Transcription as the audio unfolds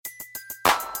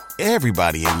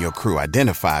Everybody in your crew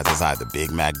identifies as either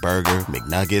Big Mac Burger,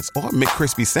 McNuggets, or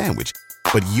McCrispy Sandwich.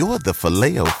 But you're the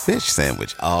Filet-O-Fish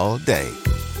Sandwich all day.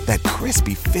 That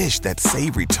crispy fish, that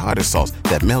savory tartar sauce,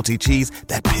 that melty cheese,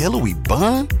 that pillowy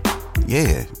bun.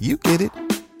 Yeah, you get it.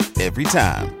 Every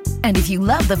time. And if you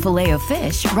love the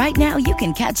Filet-O-Fish, right now you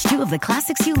can catch two of the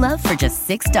classics you love for just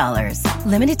 $6.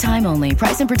 Limited time only.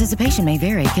 Price and participation may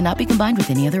vary. Cannot be combined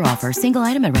with any other offer. Single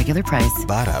item at regular price.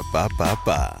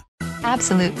 Ba-da-ba-ba-ba.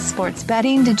 Absolute sports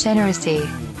betting degeneracy.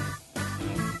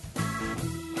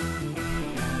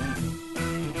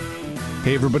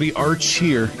 Hey everybody, Arch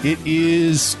here. It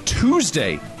is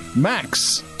Tuesday.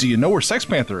 Max, do you know where Sex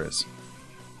Panther is?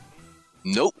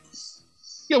 Nope.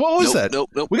 Yeah, what was that?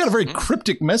 Nope. We got a very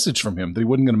cryptic message from him that he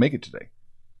wasn't going to make it today.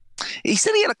 He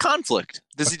said he had a conflict.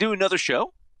 Does he do another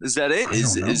show? Is that it?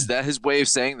 Is that his way of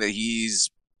saying that he's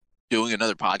doing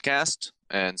another podcast?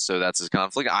 And so that's his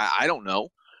conflict? I don't know.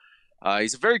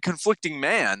 He's a very conflicting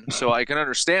man, so I can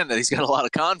understand that he's got a lot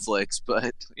of conflicts.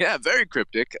 But, yeah, very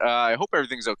cryptic. I hope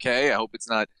everything's okay. I hope it's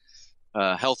not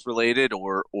health-related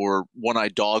or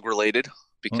one-eyed dog-related,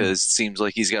 because it seems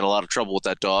like he's got a lot of trouble with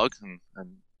that dog and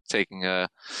taking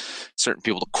certain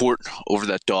people to court over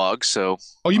that dog. So,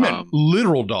 you meant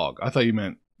literal dog. I thought you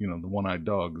meant, the one-eyed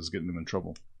dog is getting him in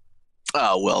trouble.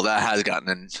 Oh, well, that has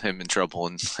gotten him in trouble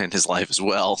in his life as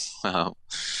well.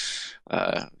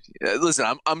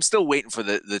 Listen, I'm still waiting for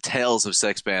the tales of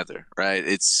Sex Panther, right?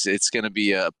 It's going to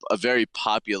be a very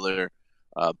popular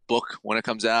book when it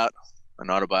comes out, an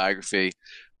autobiography,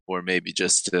 or maybe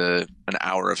just an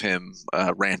hour of him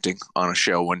ranting on a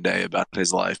show one day about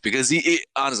his life. Because he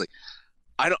honestly,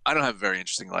 I don't have a very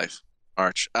interesting life,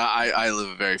 Arch. I live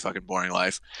a very fucking boring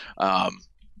life,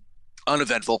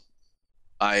 uneventful.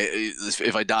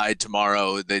 If I died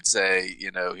tomorrow, they'd say,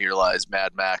 here lies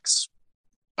Mad Max.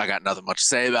 I got nothing much to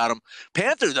say about him.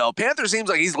 Panther seems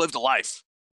like he's lived a life.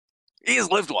 He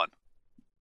has lived one.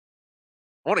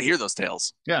 I want to hear those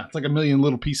tales. Yeah, it's like a million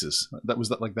little pieces. That was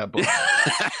like that book.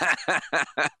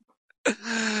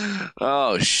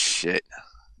 Oh, shit.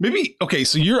 Maybe, okay,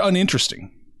 so you're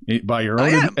uninteresting by your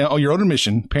own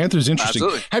admission. Panther's interesting.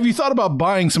 Absolutely. Have you thought about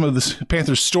buying some of the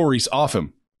Panther's stories off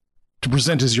him to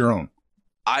present as your own?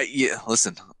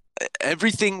 Listen,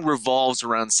 everything revolves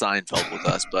around Seinfeld with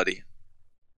us, buddy.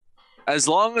 As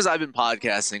long as I've been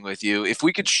podcasting with you, if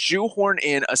we could shoehorn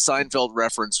in a Seinfeld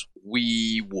reference,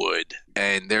 we would.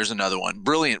 And there's another one.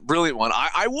 Brilliant one.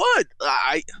 I would.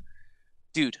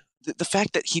 Dude, the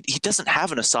fact that he doesn't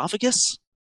have an esophagus,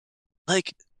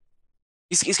 like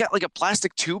he's got like a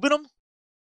plastic tube in him.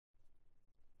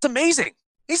 It's amazing.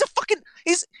 He's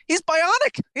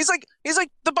bionic. He's like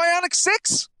the Bionic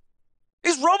 6.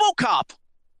 He's RoboCop.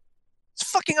 It's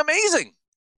fucking amazing.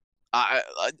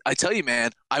 I tell you,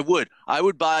 man, I would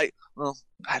buy. Well,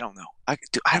 I don't know.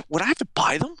 Would I have to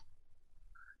buy them?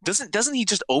 Doesn't he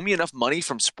just owe me enough money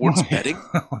from sports betting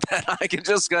that I can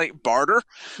just barter?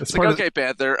 It's like, okay,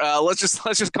 Panther, let's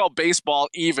just call baseball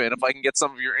even if I can get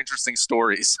some of your interesting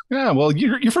stories. Yeah, well,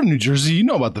 you're from New Jersey. You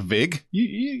know about the VIG.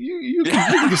 You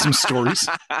can get some stories.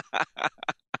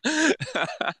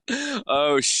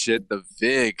 Oh shit, the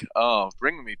VIG. Oh,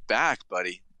 bring me back,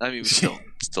 buddy. I mean, we're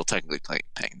still technically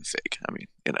paying the VIG. I mean,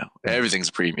 everything's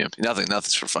a premium.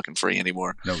 Nothing's for fucking free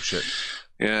anymore. No shit.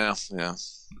 Yeah.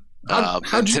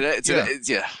 Today,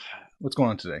 yeah. What's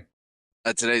going on today?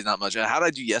 Today's not much. How did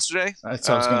I do yesterday? That's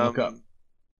what I was going to look up.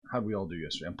 How did we all do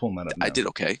yesterday? I'm pulling that up now. I did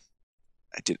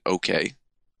okay.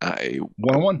 I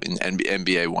 1-on-1 in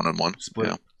NBA 1-on-1.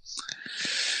 Split.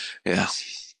 Yeah.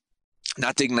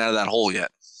 Not digging out of that hole yet.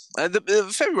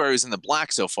 The February is in the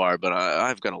black so far, but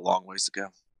I've got a long ways to go.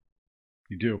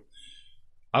 You do.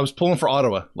 I was pulling for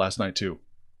Ottawa last night too.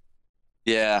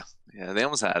 Yeah, they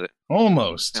almost had it.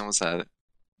 Almost. They almost had it.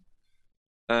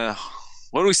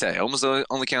 What do we say? Almost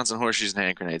only counts on horseshoes and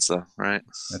hand grenades, though, right?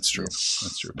 That's true.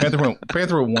 Panther went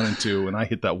 1-2, and I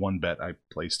hit that one bet I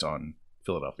placed on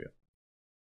Philadelphia.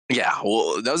 Yeah,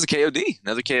 well, that was a KOD.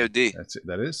 Another KOD. That's it.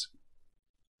 That is.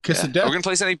 Kiss the deck. Are we going to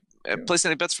place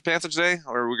any bets for Panther today,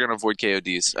 or are we going to avoid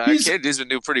KODs? KODs been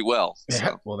doing pretty well.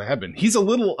 So. Well, they have been. He's a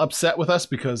little upset with us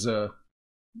because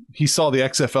he saw the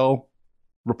XFL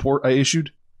report I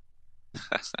issued.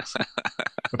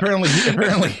 Apparently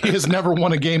he has never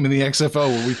won a game in the XFL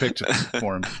where we picked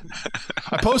for him.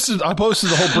 I posted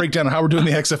the whole breakdown of how we're doing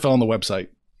the XFL on the website.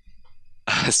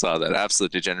 I saw that.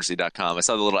 AbsoluteDegeneracy.com. I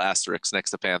saw the little asterisk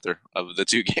next to Panther of the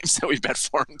two games that we bet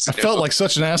for him. I felt like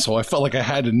such an asshole. I felt like I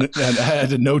had to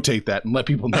notate that and let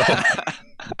people know.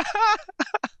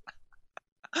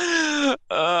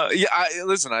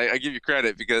 Listen, I give you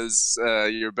credit because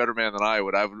you're a better man than I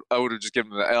would. I would have just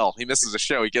given him the L. He misses a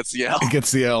show. He gets the L. He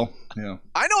gets the L. Yeah.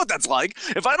 I know what that's like.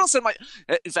 If I don't send my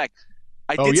 – in fact,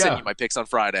 I did send you my picks on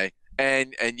Friday,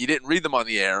 and you didn't read them on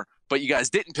the air, but you guys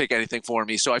didn't pick anything for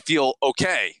me, so I feel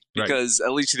okay because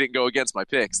at least you didn't go against my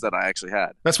picks that I actually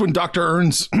had. That's when Dr.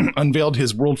 Ernst unveiled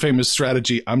his world-famous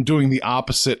strategy. I'm doing the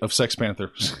opposite of Sex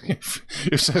Panthers.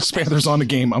 If Sex Panthers on the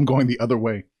game, I'm going the other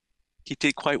way. He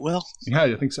did quite well. Yeah,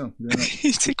 I think so. Yeah.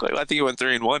 He did quite well. I think he went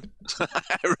 3-1.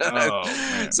 Oh,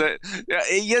 man. So,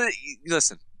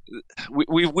 listen,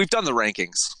 we've done the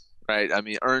rankings, right? I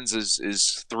mean, Ernst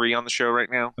is 3 on the show right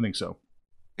now. I think so.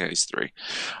 Yeah, he's 3.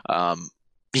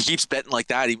 He keeps betting like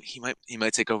that. He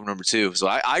might take over number 2. So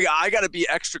I got to be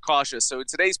extra cautious. So in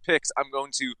today's picks, I'm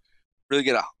going to really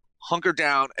get a hunker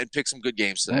down and pick some good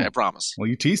games today. I promise. Well,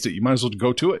 you teased it. You might as well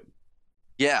go to it.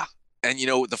 Yeah, and you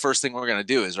know what the first thing we're going to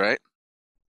do is, right?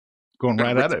 Going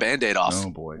right at it. Rip the Band-Aid off. Oh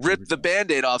boy. Rip the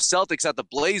Band-Aid off. Celtics at the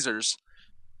Blazers.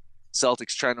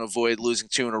 Celtics trying to avoid losing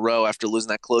 2 in a row after losing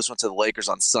that close one to the Lakers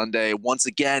on Sunday. Once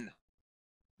again,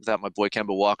 without my boy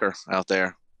Kemba Walker out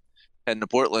there. Heading to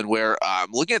Portland, where I'm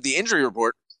looking at the injury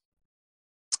report.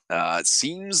 It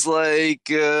seems like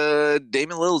Damian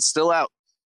Lillard's still out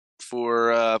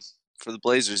for the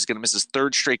Blazers. He's going to miss his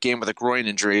 3rd straight game with a groin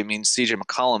injury. I mean, CJ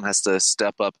McCollum has to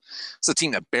step up. It's a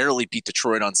team that barely beat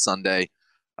Detroit on Sunday.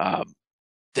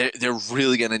 They're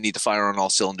really going to need to fire on all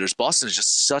cylinders. Boston is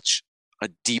just such a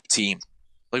deep team.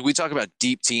 Like, we talk about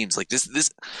deep teams. Like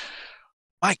this.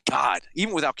 My God,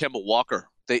 even without Kemba Walker.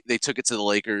 They took it to the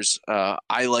Lakers.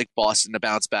 I like Boston to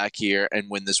bounce back here and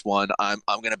win this one. I'm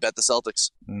going to bet the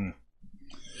Celtics.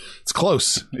 It's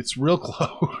close. It's real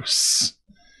close.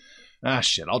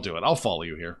 Shit. I'll do it. I'll follow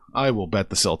you here. I will bet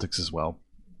the Celtics as well.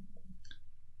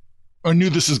 I knew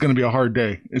this was going to be a hard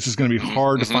day. This is going to be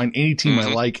hard to find any team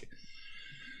I like.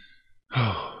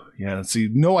 Oh, yeah. Let's see.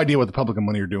 No idea what the public and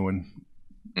money are doing.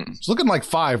 It's looking like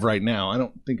 5 right now. I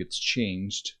don't think it's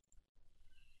changed.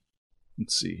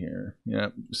 Let's see here. Yeah,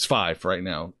 it's 5 right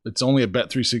now. It's only a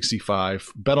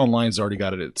Bet365. Bet Online's already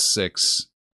got it at 6.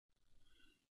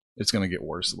 It's going to get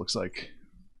worse, it looks like.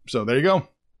 So there you go.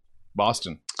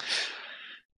 Boston.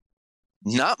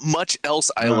 Not much else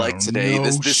I like today.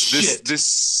 This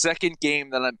second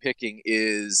game that I'm picking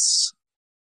is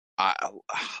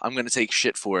I'm going to take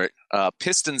shit for it.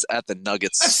 Pistons at the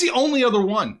Nuggets. That's the only other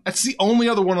one. That's the only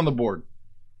other one on the board.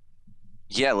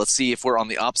 Yeah, let's see if we're on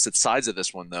the opposite sides of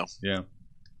this one, though. Yeah.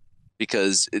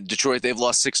 Because Detroit, they've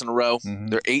lost 6 in a row.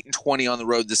 They're 8-20 on the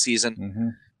road this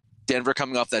season. Denver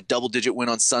coming off that double-digit win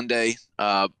on Sunday.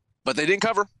 But they didn't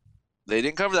cover. They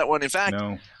didn't cover that one. In fact,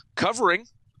 covering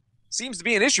seems to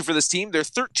be an issue for this team. They're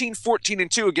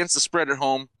 13-14-2 against the spread at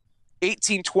home.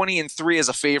 18-20-3 as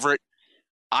a favorite.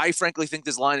 I frankly think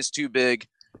this line is too big.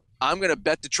 I'm going to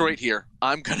bet Detroit here.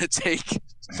 I'm going to take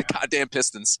the goddamn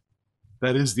Pistons.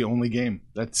 That is the only game.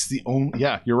 That's the only.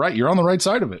 Yeah, you're right. You're on the right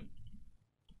side of it.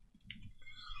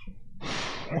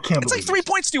 It's like 3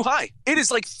 points too high. It is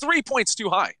like 3 points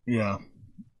too high. Yeah.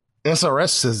 SRS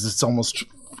says it's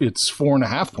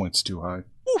 4.5 points too high.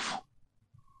 Oof.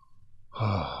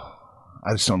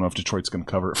 I just don't know if Detroit's going to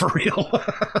cover it for real.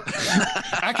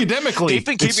 Academically,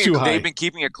 they've been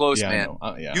keeping it close, man.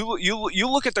 Yeah. You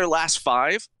look at their last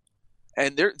 5,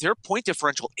 and their point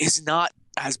differential is not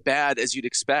as bad as you'd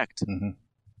expect.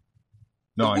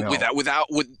 No, I know.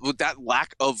 With that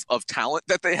lack of talent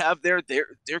that they have there,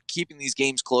 they're keeping these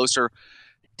games closer.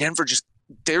 Denver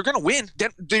they're going to win.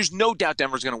 There's no doubt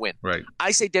Denver's going to win. Right. I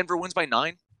say Denver wins by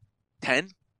 9, 10.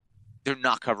 They're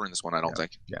not covering this one, I don't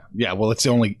think. Yeah. Well, it's the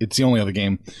only other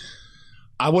game.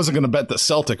 I wasn't going to bet the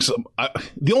Celtics.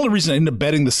 The only reason I ended up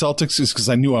betting the Celtics is because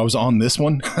I knew I was on this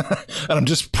one, and I'm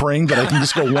just praying that I can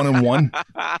just go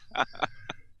 1-1.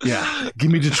 Yeah,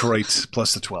 give me Detroit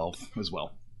plus the 12 as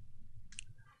well.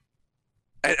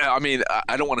 I mean,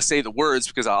 I don't want to say the words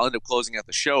because I'll end up closing out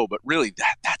the show, but really,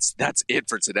 that's it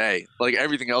for today. Like,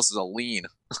 everything else is a lean.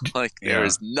 Like, there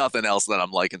is nothing else that I'm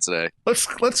liking today.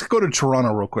 Let's go to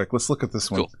Toronto real quick. Let's look at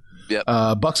this one. Cool. Yep.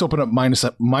 Bucks open up minus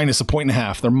a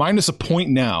 1.5. They're minus a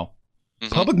point now.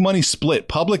 Public money split.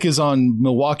 Public is on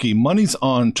Milwaukee. Money's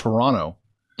on Toronto.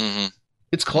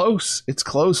 It's close. It's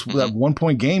close. That 1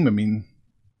 point game. I mean,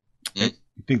 you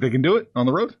think they can do it on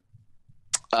the road?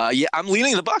 Yeah, I'm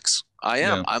leaning the Bucks. I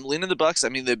am. Yeah. I'm leaning the Bucks. I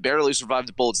mean, they barely survived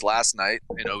the Bullets last night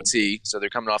in OT, so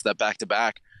they're coming off that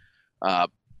back-to-back.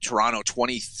 Toronto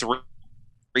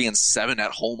 23-7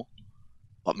 at home,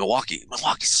 but Milwaukee's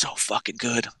so fucking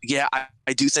good. Yeah,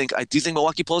 I do think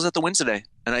Milwaukee pulls out the win today,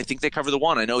 and I think they cover the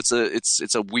 1. I know it's a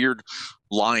weird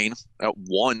line at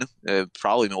 1.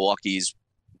 Probably Milwaukee's,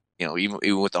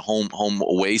 even with the home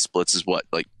away splits is what,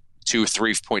 like 2 or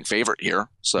 3 point favorite here.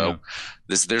 So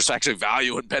there's actually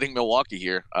value in betting Milwaukee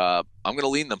here. I'm going to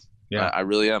lean them. Yeah, I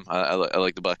really am. I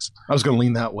like the Bucks. I was going to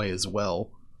lean that way as well,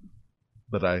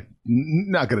 but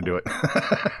not going to do it.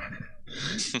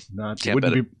 It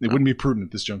wouldn't be prudent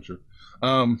at this juncture.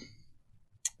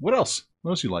 What else?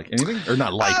 What else you like? Anything or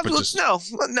not like? But just no,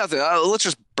 nothing. Let's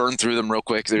just burn through them real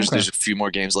quick. There's a few more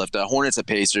games left. Hornets at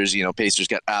Pacers. Pacers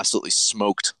got absolutely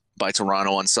smoked by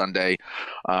Toronto on Sunday,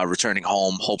 returning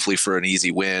home hopefully for an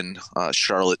easy win.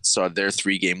 Charlotte saw their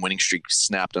 3-game winning streak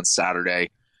snapped on Saturday.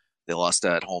 They lost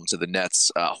at home to the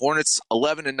Nets. Hornets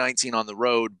 11-19 on the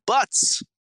road, but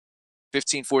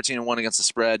 15-14-1 against the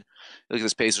spread. Look at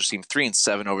this Pacers team,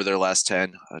 3-7 over their last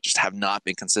 10. Just have not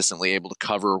been consistently able to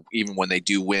cover even when they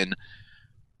do win.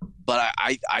 But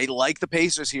I like the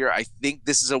Pacers here. I think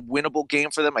this is a winnable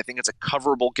game for them. I think it's a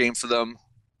coverable game for them.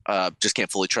 Just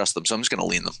can't fully trust them, so I'm just going to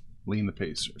lean them. Lean the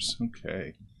Pacers.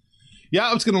 Okay. Yeah,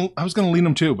 I was gonna lean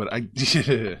them too, but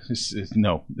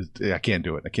no, I can't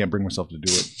do it. I can't bring myself to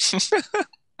do it.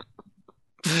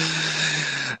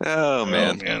 Oh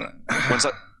man. Want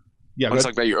to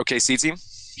talk about your OKC team?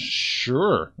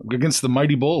 Sure. Against the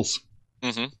mighty Bulls.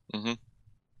 I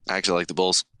actually like the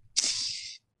Bulls.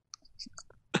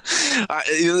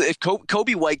 If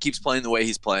Kobe White keeps playing the way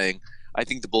he's playing, I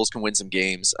think the Bulls can win some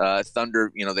games.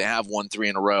 Thunder, they have won 3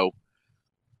 in a row,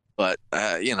 but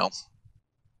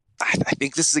I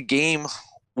think this is a game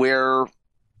where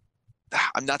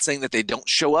I'm not saying that they don't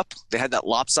show up. They had that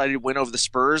lopsided win over the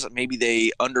Spurs. Maybe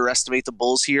they underestimate the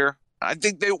Bulls here. I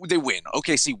think they win.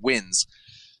 OKC wins.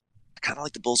 I kind of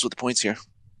like the Bulls with the points here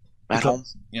at home.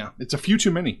 Yeah, it's a few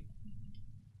too many.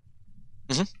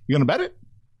 You gonna bet it?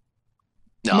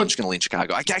 No, I'm just gonna lean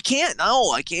Chicago. I can't.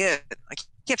 No, I can't. I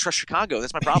can't trust Chicago.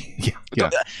 That's my problem. Yeah.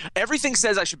 Everything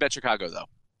says I should bet Chicago, though.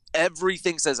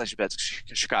 Everything says I should bet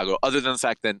Chicago, other than the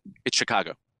fact that it's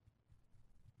Chicago.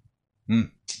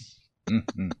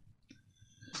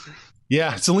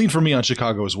 Yeah, it's a lean for me on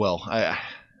Chicago as well.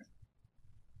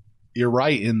 You're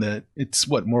right in that it's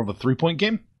more of a 3-point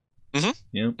game? Yeah.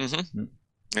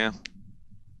 Yeah.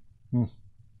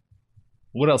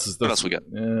 What else is there? What else we got?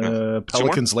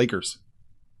 Pelicans, Lakers.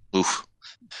 Oof.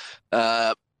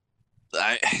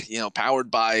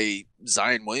 Powered by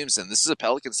Zion Williamson. This is a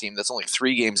Pelicans team that's only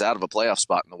 3 games out of a playoff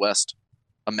spot in the West.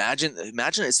 Imagine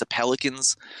it's the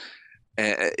Pelicans,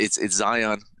 it's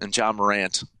Zion and John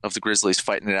Morant of the Grizzlies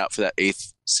fighting it out for that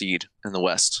 8th seed in the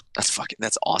West.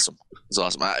 That's awesome. It's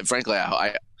awesome. Frankly,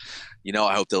 I'm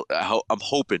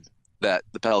hoping that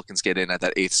the Pelicans get in at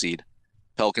that 8th seed.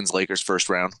 Pelicans Lakers first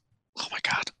round. Oh my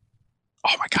god,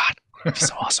 it's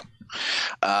so awesome.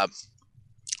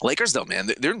 Lakers, though, man,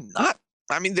 they're not.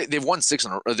 I mean, they've won 6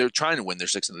 in a row. They're trying to win their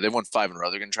 6 in a row. They've won 5 in a row.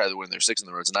 They're going to try to win their 6 in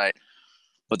a row tonight.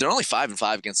 But they're only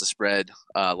 5-5 against the spread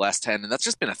last 10, and that's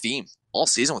just been a theme all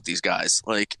season with these guys.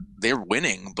 Like, they're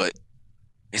winning, but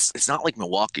it's not like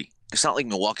Milwaukee. It's not like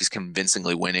Milwaukee's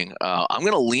convincingly winning. I'm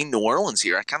going to lean New Orleans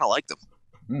here. I kind of like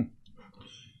them.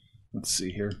 Let's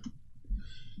see here.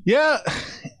 Yeah,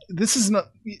 this is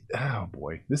not. Oh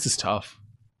boy, this is tough.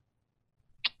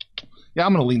 Yeah,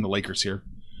 I'm going to lean the Lakers here.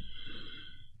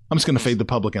 I'm just going to fade the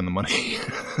public and the money.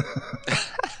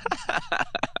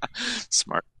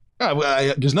 Smart.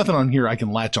 There's nothing on here I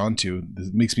can latch onto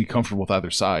that makes me comfortable with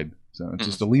either side. So it's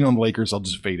just a lean on the Lakers. I'll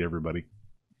just fade everybody.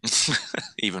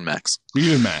 Even Max.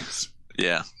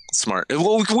 Yeah, smart.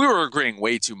 Well, we were agreeing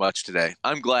way too much today.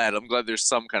 I'm glad there's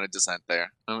some kind of dissent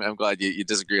there. I'm glad you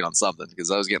disagreed on something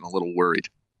because I was getting a little worried.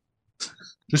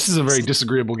 This is a very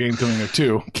disagreeable game coming up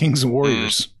too. Kings and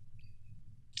Warriors.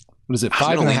 What is it?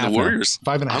 5.5. The Warriors.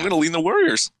 5.5. I'm going to lean the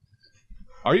Warriors.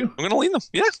 Are you? I'm going to lean them.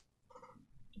 Yeah.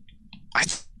 I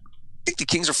think the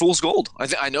Kings are fool's gold.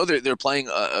 I know they're playing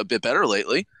a bit better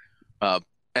lately, and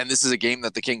this is a game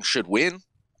that the Kings should win,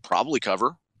 probably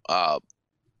cover. I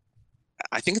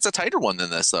think it's a tighter one than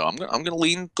this, though. I'm going to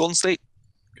lean Golden State.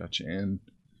 Gotcha. And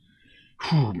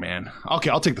man, okay,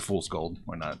 I'll take the fool's gold.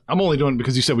 Why not? I'm only doing it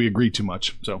because you said we agreed too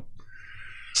much, so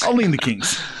I'll lean the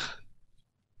Kings.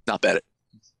 Not bet it.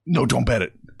 No, don't bet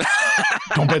it.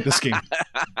 Don't bet this game.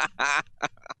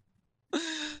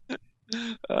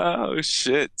 Oh,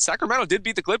 shit. Sacramento did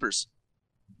beat the Clippers.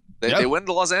 They went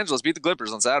to Los Angeles, beat the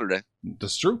Clippers on Saturday.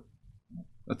 That's true.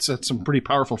 That's some pretty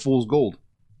powerful fool's gold.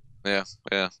 Yeah.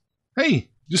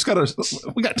 Hey,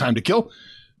 we got time to kill.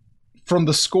 From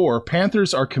The Score,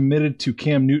 Panthers are committed to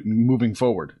Cam Newton moving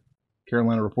forward.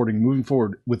 Carolina reporting moving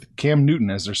forward with Cam Newton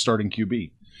as their starting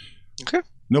QB. Okay.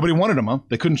 Nobody wanted him, huh?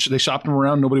 They couldn't. They shopped him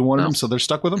around. Nobody wanted him, so they're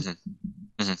stuck with him.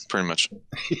 Pretty much.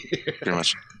 Pretty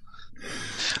much.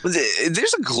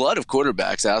 There's a glut of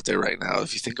quarterbacks out there right now,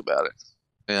 if you think about it.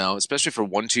 Especially for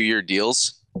 1-2 year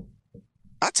deals.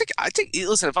 I take.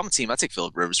 Listen, if I'm a team, I take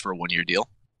Phillip Rivers for a 1-year deal.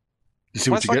 You see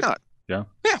what you get? Not? Yeah.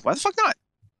 Yeah, why the fuck not?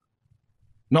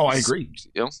 No, I agree.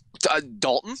 You know,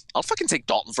 Dalton. I'll fucking take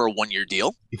Dalton for a 1-year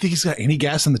deal. You think he's got any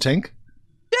gas in the tank?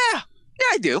 Yeah,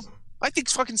 I do. I think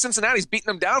fucking Cincinnati's beating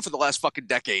them down for the last fucking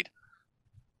decade.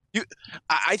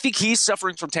 I think he's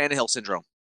suffering from Tannehill syndrome.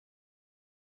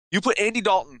 You put Andy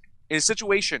Dalton in a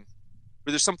situation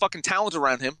where there's some fucking talent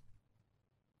around him.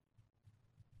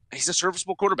 He's a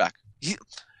serviceable quarterback. You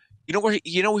know where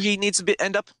he needs to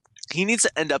end up? He needs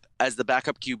to end up as the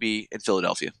backup QB in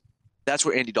Philadelphia. That's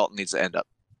where Andy Dalton needs to end up.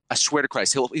 I swear to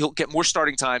Christ, he'll get more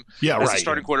starting time as the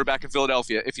starting quarterback in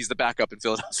Philadelphia if he's the backup in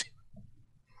Philadelphia.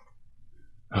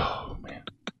 Oh man.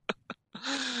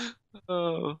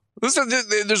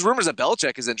 There's rumors that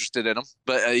Belichick is interested in him,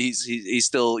 but he's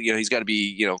still, he's got to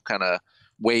be, kind of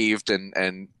waived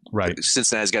and right.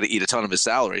 Cincinnati's got to eat a ton of his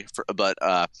salary. But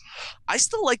I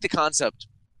still like the concept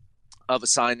of a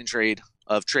sign and trade,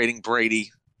 of trading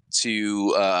Brady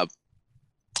to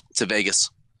Vegas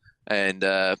and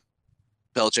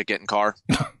Belichick getting Carr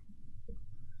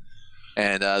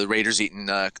and the Raiders eating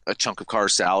a chunk of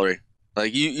Carr's salary.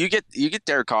 Like you get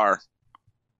Derek Carr.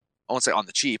 I won't say on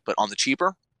the cheap, but on the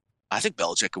cheaper, I think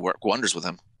Belichick could work wonders with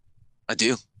him. I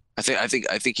do. I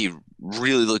think he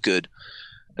really looked good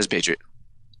as a Patriot.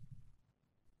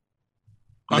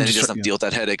 And then he doesn't have to deal with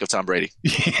that headache of Tom Brady.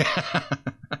 Yeah.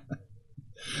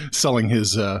 Selling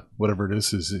his whatever it is,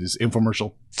 his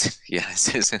infomercial. Yeah, his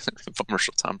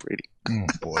infomercial Tom Brady. Oh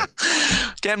boy.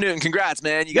 Cam Newton, congrats,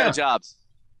 man. You got a job.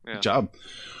 Yeah. Good job.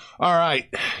 All right.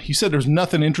 You said there's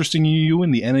nothing interesting you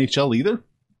in the NHL either?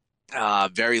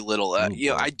 Very little. I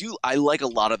like a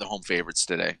lot of the home favorites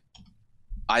today.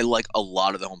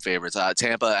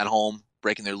 Tampa at home,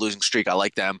 breaking their losing streak. I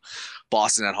like them.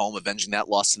 Boston at home, avenging that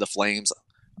loss to the Flames.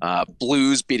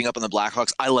 Blues beating up on the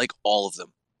Blackhawks. I like all of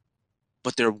them.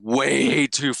 But they're way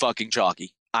too fucking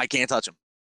chalky. I can't touch them.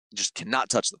 Just cannot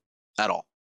touch them at all.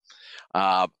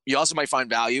 You also might find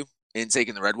value in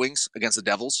taking the Red Wings against the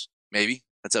Devils. Maybe.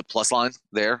 That's a plus line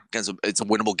there. It's a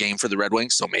winnable game for the Red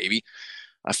Wings, so maybe.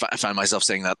 I find myself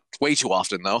saying that way too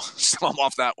often, though, so I'm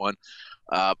off that one.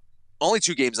 Only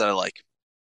two games that I like.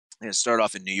 I'm going to start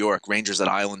off in New York, Rangers at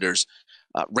Islanders.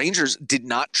 Rangers did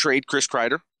not trade Chris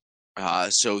Kreider,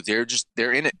 so they're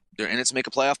in it. They're in it to make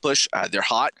a playoff push. They're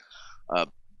hot.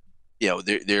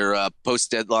 Their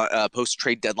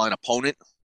post-trade deadline opponent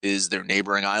is their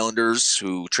neighboring Islanders,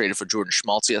 who traded for Jordan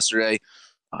Schmaltz yesterday.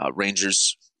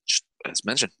 Rangers, as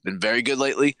mentioned, been very good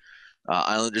lately.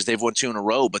 Islanders, they've won 2 in a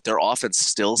row, but their offense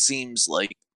still seems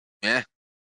like meh. It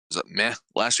was meh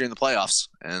last year in the playoffs,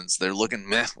 and they're looking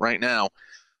meh right now.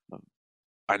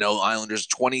 I know Islanders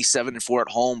 27-4 at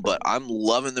home, but I'm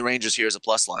loving the Rangers here as a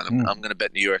plus line. I'm going to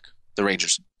bet New York, the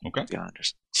Rangers. Okay. The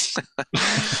Islanders.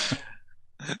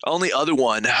 Only other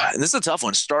one, and this is a tough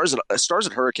one, Stars at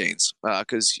Hurricanes,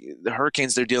 because the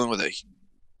Hurricanes, they're dealing with a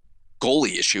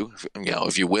goalie issue,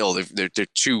 if you will. Their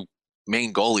two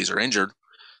main goalies are injured.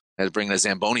 They had to bring in a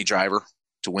Zamboni driver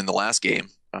to win the last game.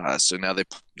 So now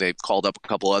they've called up a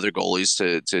couple other goalies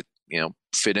to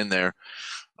fit in there.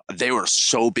 They were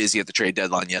so busy at the trade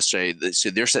deadline yesterday, so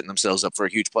they're setting themselves up for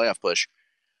a huge playoff push.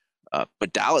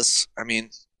 But Dallas, I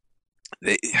think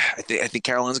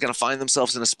Carolina's going to find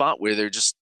themselves in a spot where they're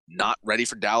just not ready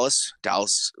for Dallas.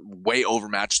 Dallas way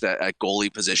overmatched at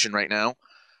goalie position right now.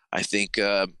 I think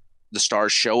the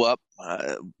Stars show up,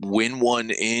 win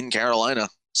one in Carolina.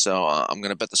 So I'm going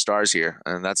to bet the Stars here,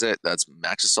 and that's it. That's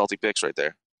Max's salty picks right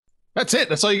there. That's it.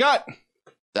 That's all you got.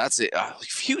 That's it.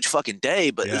 Huge fucking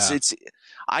day, but it's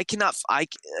I'm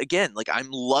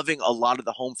loving a lot of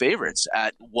the home favorites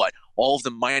at all of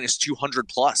them minus 200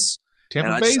 plus.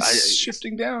 Tampa Bay's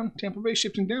shifting down.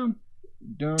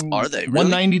 Are they really?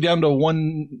 190 down to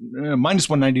minus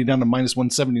 190 down to minus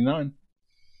 179.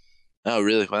 Oh,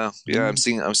 really? Wow. Yeah, I'm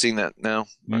seeing that now.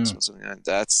 Minus 179.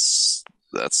 That's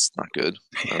not good.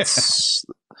 That's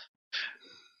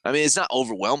it's not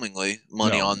overwhelmingly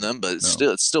money on them, but it's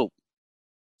still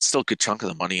a good chunk of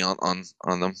the money on them.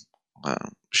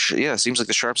 It seems like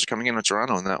the Sharps are coming in with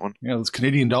Toronto in that one. Yeah, those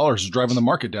Canadian dollars is driving the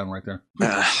market down right there.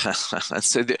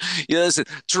 Listen,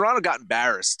 Toronto got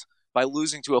embarrassed by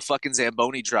losing to a fucking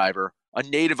Zamboni driver, a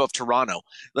native of Toronto.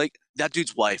 Like, that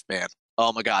dude's wife, man.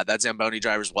 Oh my God, that Zamboni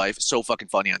driver's wife is so fucking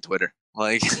funny on Twitter.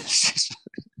 Like, gotta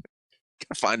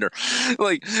find her.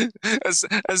 Like, as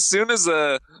soon as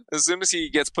he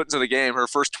gets put into the game, her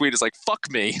first tweet is like,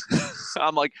 "Fuck me."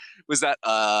 I'm like, was that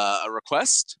a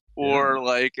request or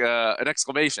an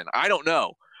exclamation? I don't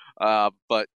know.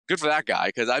 But good for that guy,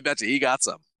 because I bet you he got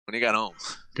some when he got home.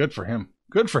 Good for him.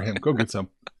 Go get some.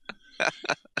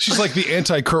 She's like the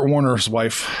anti-Kurt Warner's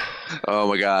wife. Oh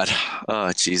my God.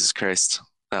 Oh, Jesus Christ.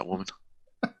 That woman.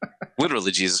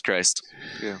 Literally, Jesus Christ.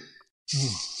 Yeah.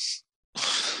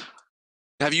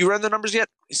 Have you run the numbers yet?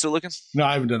 You still looking? No,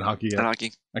 I haven't done hockey yet.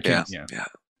 Hockey? I can't. Yeah. Yeah.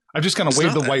 I've just kind of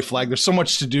waved the white flag. There's so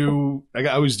much to do. I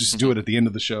always just do it at the end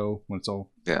of the show when it's all.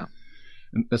 Yeah.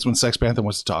 And that's when Sex Panther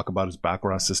wants to talk about his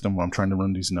baccarat system when I'm trying to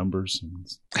run these numbers.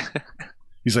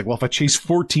 He's like, well, if I chase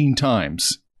 14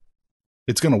 times,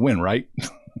 it's going to win, right?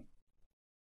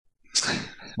 I'm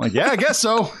like, yeah, I guess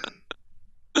so.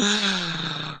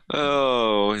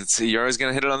 Oh, you're always going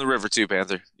to hit it on the river too,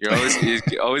 Panther. You're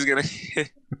always going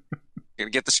to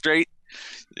get the straight.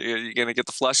 You're going to get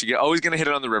the flush. You're always going to hit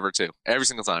it on the river too. Every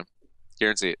single time.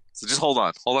 Guarantee it. So just hold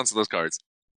on. Hold on to those cards.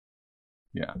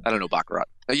 Yeah. I don't know Baccarat.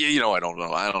 I don't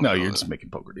know. No, you're just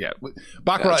making poker. Yeah.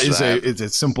 Baccarat is a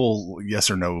simple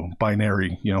yes or no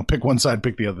binary. Pick one side,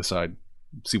 pick the other side.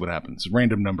 See what happens.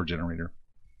 Random number generator.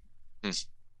 It's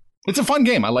a fun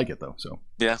game. I like it though. So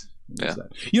yeah.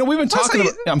 We've been talking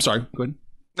about. I'm sorry. Go ahead.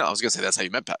 No, I was gonna say that's how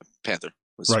you met Panther.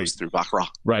 Was through Baccarat.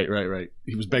 Right.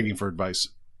 He was begging for advice.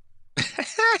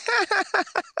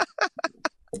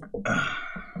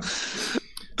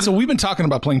 So we've been talking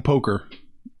about playing poker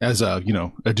as a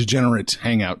degenerate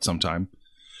hangout sometime,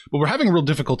 but we're having real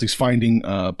difficulties finding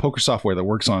poker software that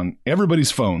works on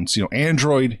everybody's phones.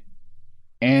 Android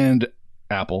and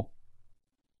Apple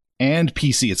and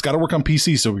PC. It's got to work on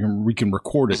PC so we can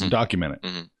record it and document it.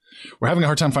 Mm-hmm. We're having a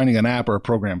hard time finding an app or a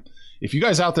program. If you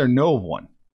guys out there know of one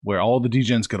where all the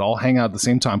degens could all hang out at the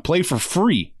same time, play for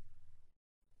free.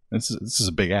 This is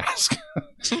a big ask.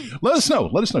 Let us know.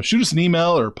 Shoot us an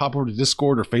email or pop over to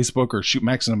Discord or Facebook or shoot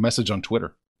Max a message on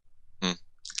Twitter.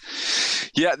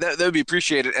 Yeah, that would be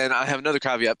appreciated. And I have another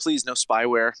caveat. Please, no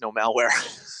spyware, no malware.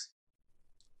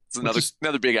 It's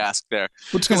another big ask there.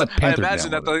 I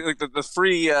imagine that the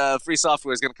free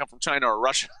software is going to come from China or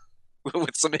Russia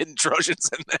with some hidden Trojans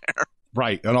in there.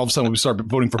 Right. And all of a sudden we start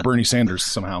voting for Bernie Sanders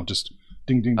somehow. Just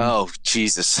ding, ding, ding. Oh,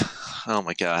 Jesus. Oh,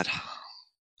 my God.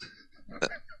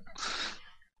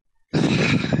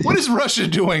 What is Russia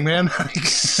doing, man?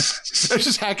 They're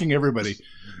just hacking everybody.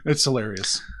 It's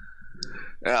hilarious.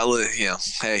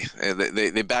 Hey,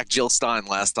 they backed Jill Stein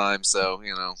last time, so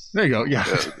There you go. Yeah,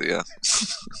 yeah.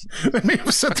 They may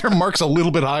have set their marks a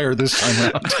little bit higher this time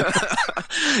around.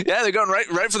 Yeah, they're going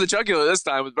right for the jugular this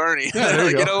time with Bernie. Yeah, there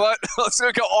you go. You know what? Let's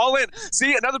go all in.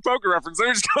 See, another poker reference.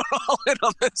 They're just going all in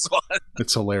on this one.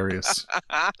 It's hilarious.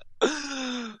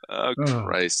 Oh,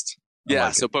 Christ. Yeah,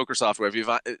 like so it. Poker software. If you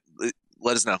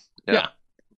let us know. Yeah.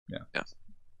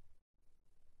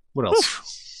 What else? Oof.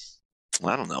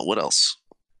 I don't know. What else?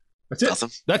 That's it. Nothing.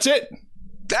 That's it.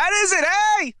 That is it.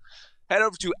 Hey, head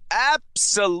over to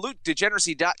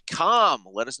absolutedegeneracy.com.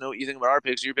 Let us know what you think about our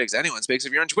picks, your picks, anyone's picks.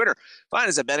 If you're on Twitter, find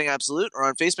us at Betting Absolute or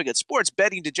on Facebook at Sports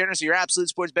Betting Degeneracy or Absolute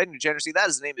Sports Betting Degeneracy. That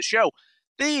is the name of the show.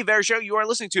 The very show you are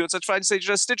listening to on such fine stages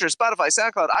as Stitcher, Spotify,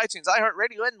 SoundCloud, iTunes,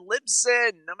 iHeartRadio, and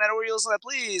Libsyn. No matter where you listen to that,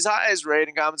 please highest rate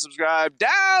and comment, subscribe,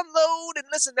 download, and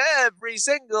listen to every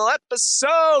single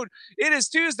episode. It is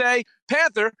Tuesday.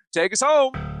 Panther, take us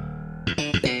home.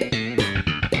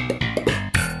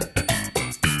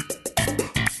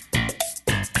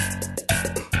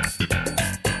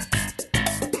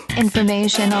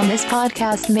 Information on this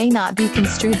podcast may not be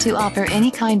construed to offer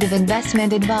any kind of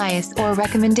investment advice or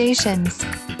recommendations.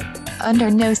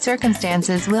 Under no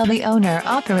circumstances will the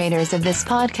owner-operators of this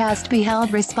podcast be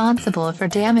held responsible for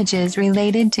damages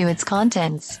related to its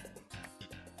contents.